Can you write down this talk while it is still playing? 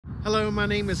Hello, my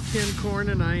name is Ken Korn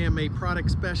and I am a product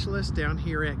specialist down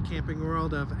here at Camping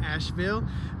World of Asheville,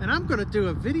 and I'm going to do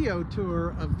a video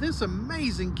tour of this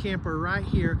amazing camper right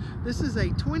here. This is a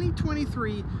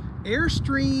 2023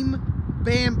 Airstream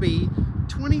Bambi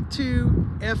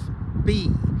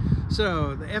 22FB.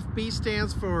 So the FB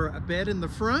stands for a bed in the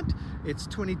front. It's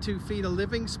 22 feet of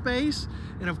living space,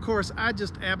 and of course I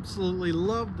just absolutely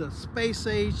love the space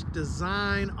age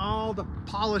design, all the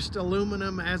polished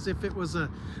aluminum as if it was an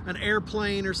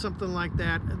airplane or something like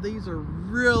that. These are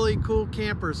really cool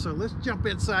campers, so let's jump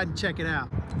inside and check it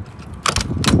out.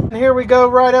 And here we go,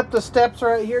 right up the steps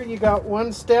right here. You got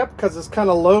one step because it's kind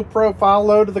of low profile,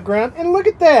 low to the ground, and look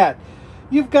at that.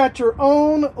 You've got your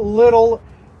own little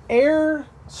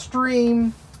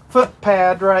Airstream foot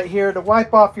pad right here to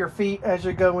wipe off your feet as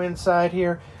you go inside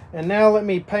here. And now let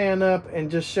me pan up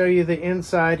and just show you the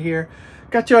inside here.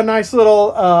 Got you a nice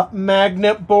little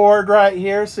magnet board right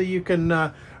here so you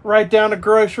can write down a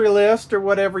grocery list or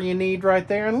whatever you need right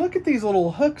there. And look at these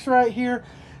little hooks right here.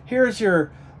 Here's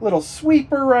your little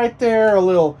sweeper right there, a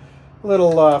little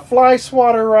fly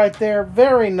swatter right there.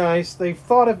 Very nice. They've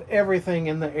thought of everything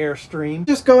in the Airstream.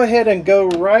 Just go ahead and go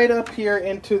right up here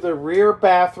into the rear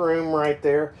bathroom right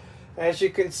there. As you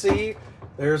can see,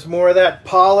 there's more of that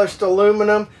polished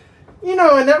aluminum, you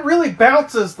know, and that really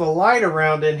bounces the light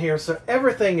around in here, so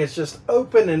everything is just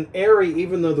open and airy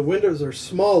even though the windows are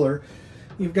smaller.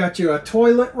 You've got your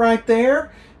toilet right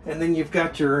there, and then you've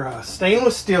got your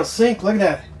stainless steel sink. Look at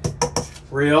that.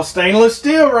 Real stainless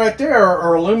steel right there,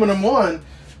 or aluminum one.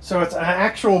 So it's an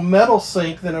actual metal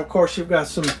sink. Then of course you've got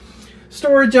some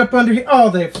storage up under here. Oh,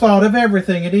 they've thought of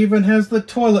everything. It even has the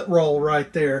toilet roll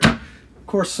right there. Of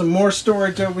course, some more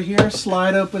storage over here.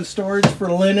 Slide open storage for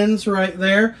linens right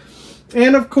there.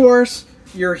 And of course,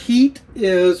 your heat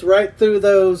is right through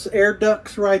those air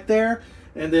ducts right there.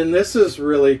 And then this is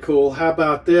really cool. How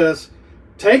about this?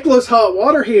 Tankless hot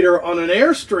water heater on an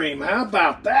Airstream. How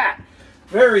about that?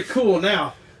 Very cool.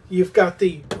 Now, you've got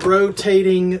the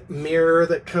rotating mirror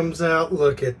that comes out.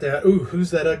 Look at that. Ooh,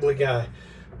 who's that ugly guy?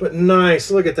 But nice.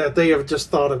 Look at that. They have just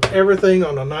thought of everything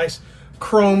on a nice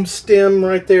chrome stem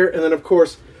right there. And then, of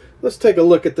course, let's take a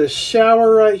look at this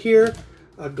shower right here.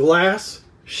 A glass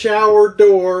shower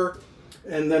door.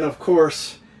 And then, of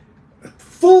course, a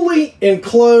fully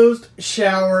enclosed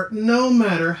shower. No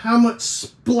matter how much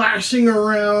splashing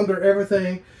around or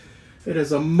everything. It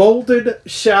is a molded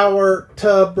shower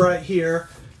tub right here.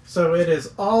 So it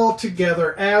is all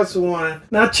together as one.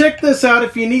 Now check this out.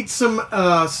 If you need some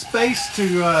space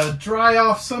to dry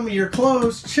off some of your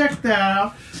clothes, check that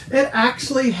out. It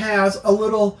actually has a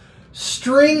little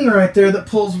string right there that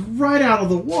pulls right out of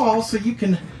the wall so you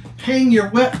can hang your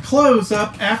wet clothes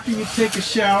up after you take a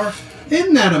shower.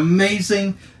 Isn't that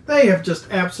amazing? They have just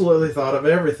absolutely thought of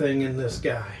everything in this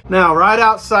guy. Now, right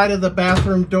outside of the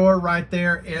bathroom door right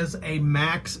there is a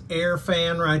max air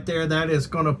fan right there. That is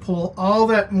going to pull all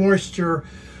that moisture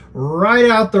right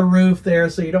out the roof there,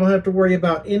 so you don't have to worry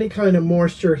about any kind of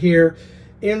moisture here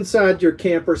inside your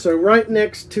camper. So right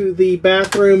next to the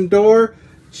bathroom door,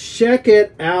 check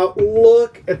it out.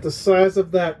 Look at the size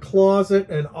of that closet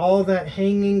and all that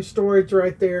hanging storage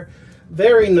right there.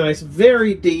 Very nice,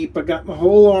 very deep. I got my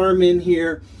whole arm in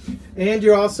here. And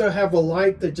you also have a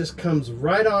light that just comes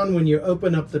right on when you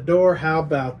open up the door. How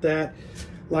about that?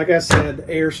 Like I said,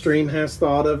 Airstream has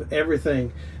thought of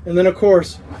everything. And then, of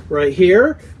course, right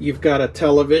here, you've got a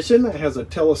television that has a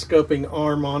telescoping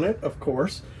arm on it, of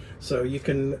course. So you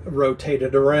can rotate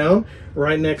it around.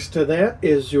 Right next to that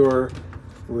is your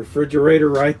refrigerator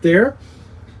right there.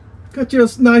 Got you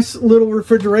a nice little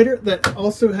refrigerator that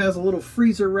also has a little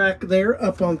freezer rack there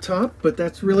up on top, but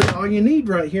that's really all you need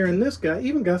right here in this guy.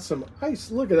 Even got some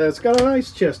ice. Look at that. It's got an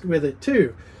ice chest with it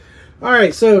too. All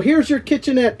right, so here's your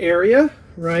kitchenette area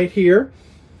right here.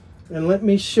 And let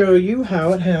me show you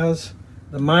how it has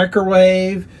the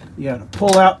microwave. You got a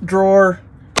pull-out drawer.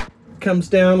 Comes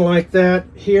down like that.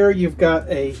 Here you've got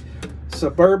a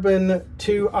Suburban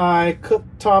 2i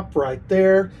cooktop right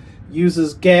there.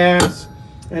 Uses gas.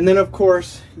 And then, of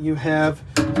course, you have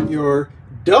your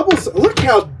double. Look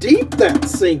how deep that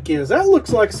sink is. That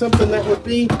looks like something that would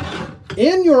be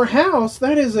in your house.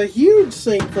 That is a huge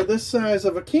sink for this size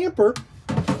of a camper.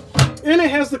 And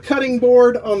it has the cutting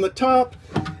board on the top.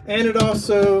 And it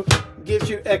also gives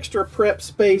you extra prep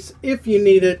space if you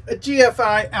need it. A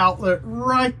GFI outlet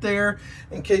right there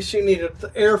in case you need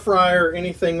the air fryer or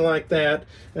anything like that.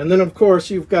 And then, of course,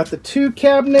 you've got the two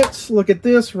cabinets. Look at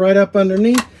this right up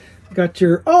underneath. Got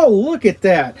your, oh, look at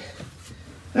that.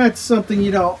 That's something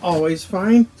you don't always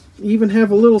find. You even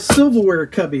have a little silverware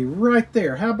cubby right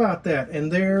there. How about that?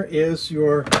 And there is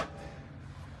your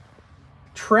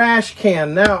trash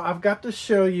can. Now I've got to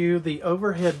show you the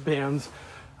overhead bins.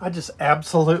 I just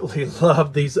absolutely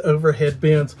love these overhead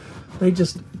bins. They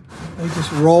just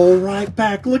roll right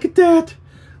back. Look at that.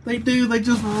 They do. They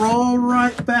just roll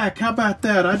right back. How about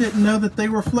that? I didn't know that they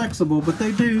were flexible, but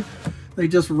they do. They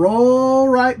just roll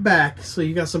right back. So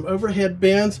you got some overhead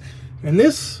bins, and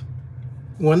this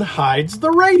one hides the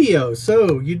radio.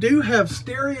 So you do have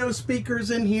stereo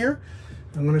speakers in here.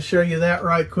 I'm going to show you that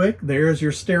right quick. There's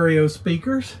your stereo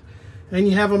speakers. And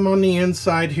you have them on the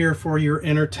inside here for your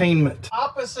entertainment.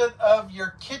 Opposite of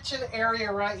your kitchen area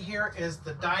right here is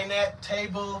the dinette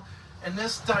table. And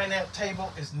this dinette table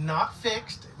is not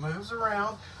fixed. It moves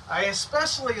around. I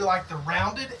especially like the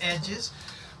rounded edges,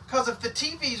 because if the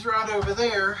TV's right over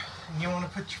there and you want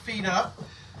to put your feet up,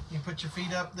 you put your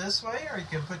feet up this way, or you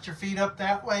can put your feet up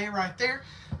that way right there.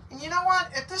 And you know what?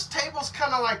 If this table's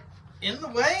kind of like in the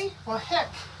way, well, heck,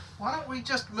 why don't we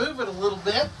just move it a little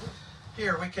bit?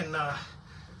 Here, we can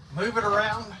move it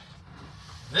around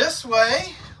this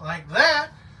way, like that,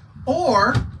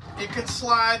 or it can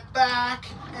slide back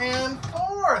and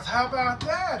forth. How about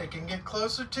that? It can get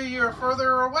closer to you or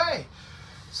further away.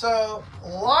 So,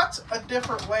 lots of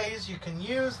different ways you can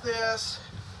use this.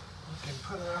 You can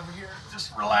put it over here,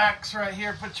 just relax right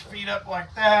here, put your feet up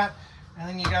like that, and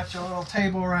then you got your little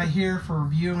table right here for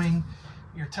viewing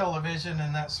your television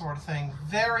and that sort of thing.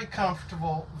 Very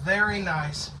comfortable, very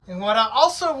nice. And what I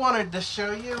also wanted to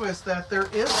show you is that there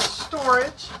is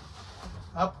storage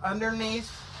up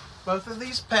underneath both of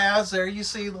these pads. There you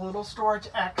see the little storage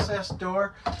access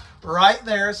door right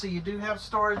there. So you do have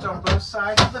storage on both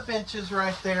sides of the benches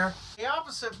right there. The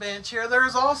opposite bench here,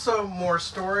 there's also more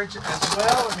storage as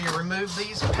well. Let me remove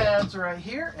these pads right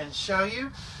here and show you.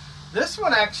 This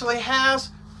one actually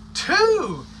has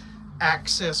 2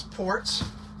 access ports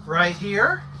right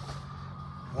here.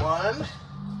 1,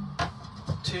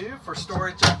 2 for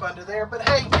storage up under there. But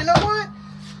hey, you know what?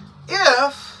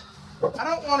 If I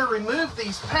don't want to remove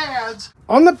these pads,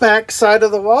 on the back side of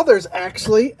the wall, there's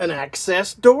actually an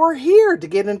access door here to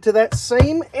get into that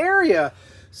same area.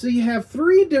 So you have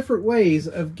 3 different ways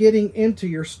of getting into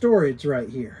your storage right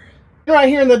here. Right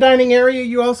here in the dining area,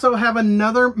 you also have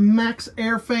another max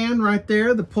air fan right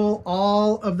there to pull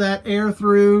all of that air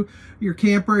through your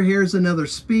camper. Here's another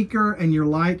speaker and your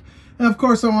light. And of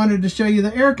course, I wanted to show you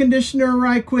the air conditioner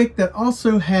right quick that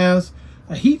also has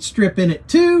a heat strip in it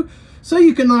too. So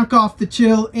you can knock off the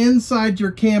chill inside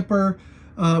your camper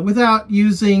without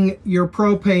using your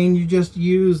propane. You just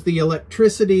use the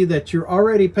electricity that you're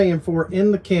already paying for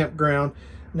in the campground.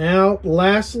 Now,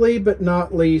 lastly but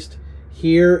not least,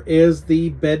 here is the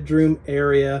bedroom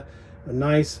area. A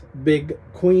nice big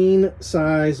queen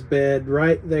size bed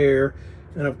right there.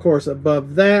 And of course,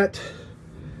 above that,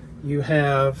 you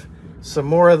have some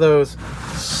more of those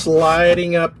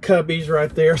sliding up cubbies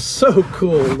right there. So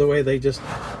cool the way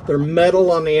they're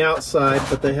metal on the outside,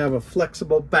 but they have a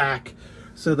flexible back.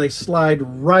 So they slide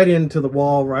right into the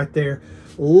wall right there.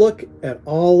 Look at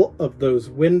all of those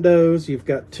windows. You've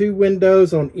got 2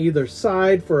 windows on either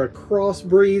side for a cross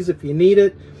breeze if you need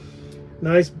it.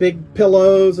 Nice big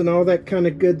pillows and all that kind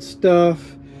of good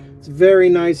stuff. It's very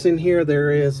nice in here.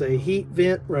 There is a heat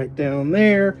vent right down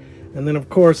there. And then of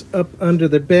course up under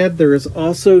the bed there is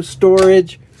also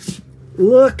storage.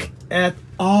 Look at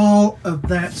all of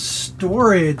that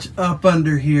storage up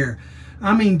under here.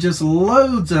 I mean, just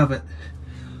loads of it.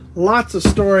 Lots of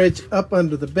storage up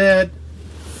under the bed.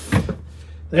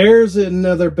 There's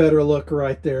another better look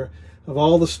right there of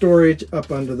all the storage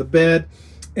up under the bed.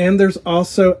 And there's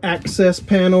also access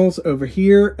panels over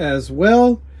here as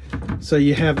well. So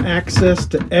you have access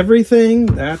to everything,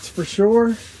 that's for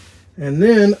sure. And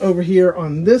then over here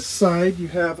on this side, you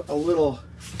have a little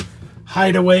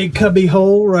hideaway cubby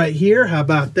hole right here. How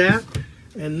about that?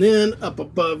 And then up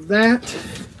above that,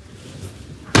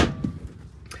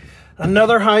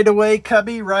 another hideaway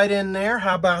cubby right in there.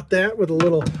 How about that, with a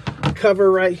little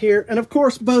cover right here? And of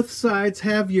course, both sides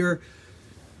have your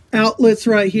outlets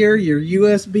right here, your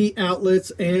USB outlets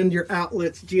and your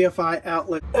outlets, GFI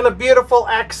outlet. And a beautiful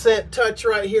accent touch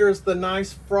right here is the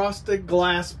nice frosted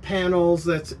glass panels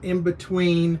that's in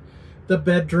between the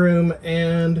bedroom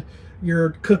and your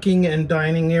cooking and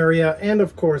dining area. And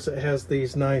of course, it has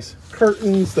these nice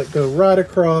curtains that go right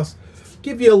across,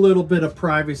 give you a little bit of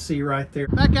privacy right there.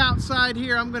 Back outside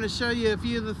here, I'm going to show you a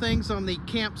few of the things on the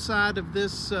campsite of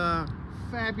this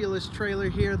fabulous trailer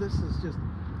here. This is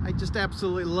I just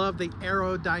absolutely love the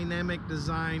aerodynamic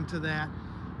design to that.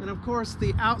 And of course,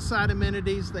 the outside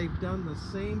amenities, they've done the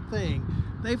same thing.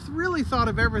 They've really thought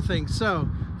of everything. So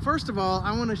first of all,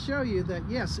 I want to show you that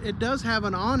yes, it does have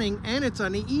an awning, and it's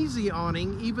an easy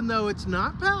awning, even though it's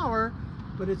not power,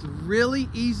 but it's really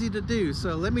easy to do.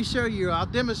 So let me show you. I'll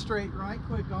demonstrate right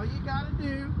quick. All you got to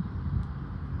do,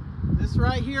 this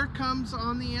right here comes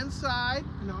on the inside,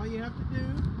 and all you have to do,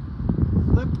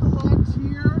 flip the locks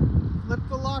here, flip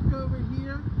the lock over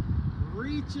here,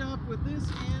 reach up with this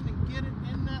end and get it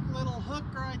in that little hook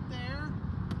right there,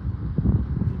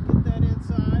 and get that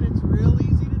inside. It's real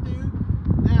easy to do.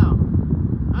 Now,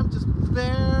 I'm just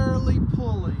barely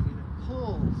pulling, and it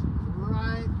pulls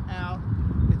right out.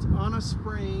 It's on a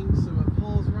spring, so it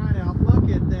pulls right out.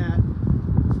 Look at that.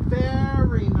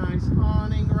 Very nice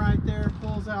awning right there.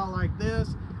 Pulls out like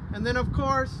this. And then, of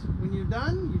course, when you're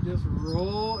done, you just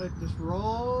roll. It just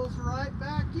rolls right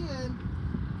back in.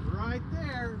 Right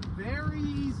there. Very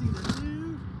easy to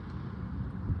do.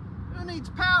 Who needs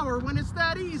power when it's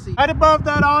that easy? Right above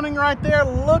that awning right there,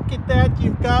 look at that.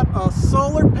 You've got a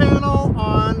solar panel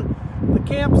on the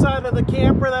campsite of the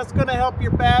camper. That's going to help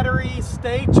your battery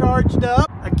stay charged up.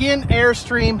 Again,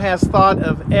 Airstream has thought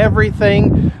of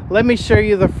everything. Let me show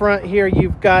you the front here.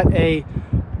 You've got a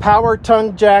power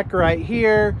tongue jack right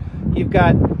here. You've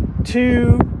got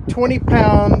two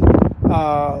 20-pound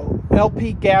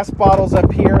LP gas bottles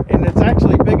up here, and it's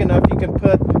actually big enough you can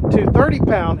put two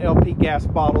 30-pound LP gas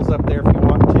bottles up there if you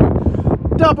want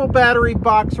to. Double battery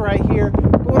box right here.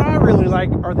 But what I really like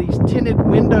are these tinted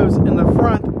windows in the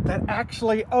front that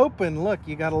actually open. Look,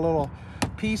 you got a little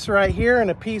piece right here and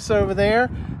a piece over there,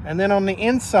 and then on the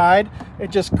inside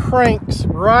it just cranks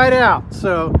right out.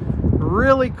 So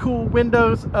really cool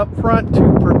windows up front to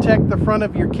protect the front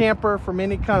of your camper from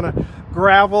any kind of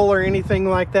gravel or anything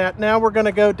like that. Now we're going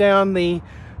to go down the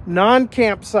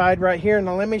non-camp side right here.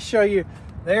 Now let me show you.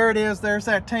 There it is. There's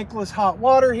that tankless hot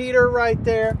water heater right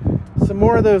there. Some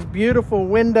more of those beautiful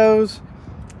windows.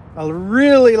 I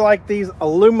really like these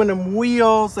aluminum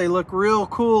wheels. They look real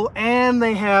cool, and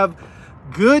they have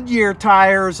Goodyear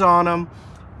tires on them.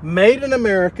 Made in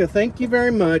America. Thank you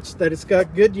very much that it's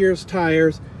got Goodyear's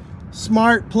tires.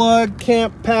 Smart plug,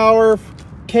 camp power,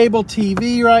 cable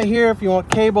TV right here if you want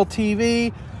cable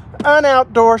TV. An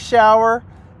outdoor shower.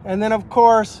 And then, of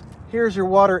course, here's your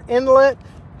water inlet.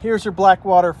 Here's your black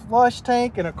water flush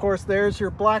tank. And, of course, there's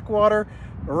your black water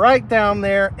right down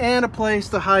there, and a place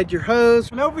to hide your hose.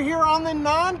 And over here on the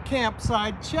non-camp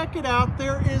side, check it out.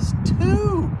 There is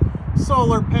two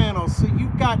solar panels. So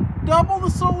you've got double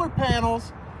the solar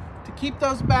panels to keep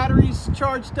those batteries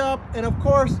charged up. And of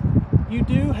course, you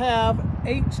do have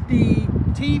HD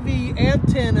TV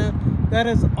antenna that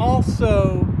is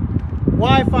also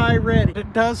Wi-Fi ready.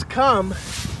 It does come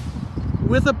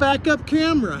with a backup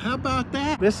camera. How about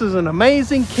that? This is an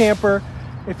amazing camper.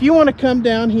 If you want to come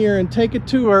down here and take a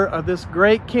tour of this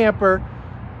great camper,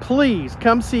 please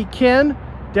come see Ken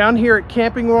down here at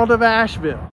Camping World of Asheville.